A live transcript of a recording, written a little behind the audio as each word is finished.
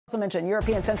Also mentioned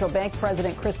European Central Bank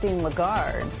President Christine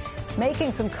Lagarde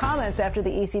making some comments after the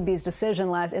ECB's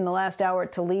decision in the last hour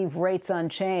to leave rates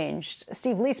unchanged.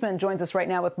 Steve Leisman joins us right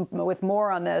now with more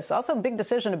on this. Also, a big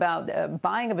decision about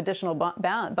buying of additional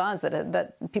bonds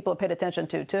that people have paid attention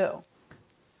to, too.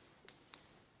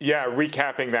 Yeah,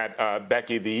 recapping that,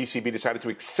 Becky, the ECB decided to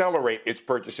accelerate its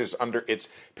purchases under its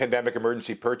pandemic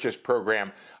emergency purchase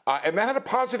program. And that had a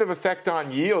positive effect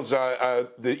on yields. The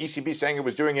ECB saying it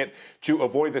was doing it to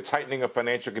avoid the tightening of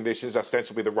financial conditions,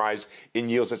 ostensibly the rise in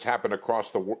yields that's happened across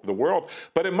the world.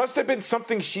 But it must have been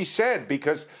something she said,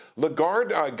 because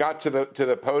Lagarde got to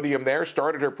the podium there,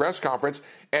 started her press conference,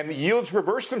 and yields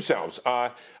reversed themselves.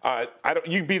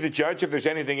 You'd be the judge if there's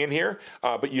anything in here,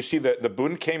 but you see the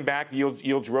Bund came back,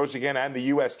 yields rose again, and the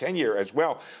U.S. 10-year as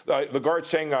well. Lagarde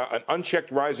saying an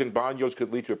unchecked rise in bond yields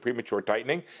could lead to a premature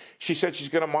tightening. She said she's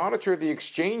going to monitor the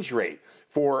exchange rate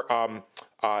for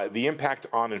the impact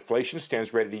on inflation,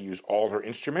 stands ready to use all her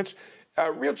instruments.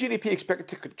 Real GDP expected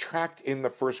to contract in the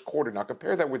first quarter. Now,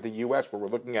 compare that with the U.S., where we're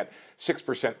looking at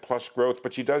 6% plus growth,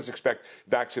 but she does expect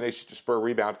vaccinations to spur a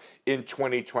rebound in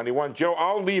 2021. Joe,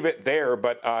 I'll leave it there,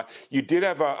 but you did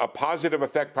have a positive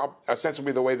effect,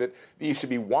 ostensibly the way that the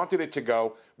ECB wanted it to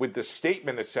go with the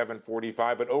statement at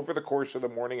 7:45, but over the course of the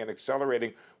morning and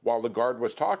accelerating while Lagarde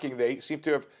was talking, they seem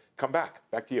to have come back.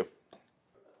 Back to you.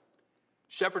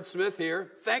 Shepard Smith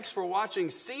here. Thanks for watching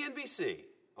CNBC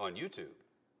on YouTube.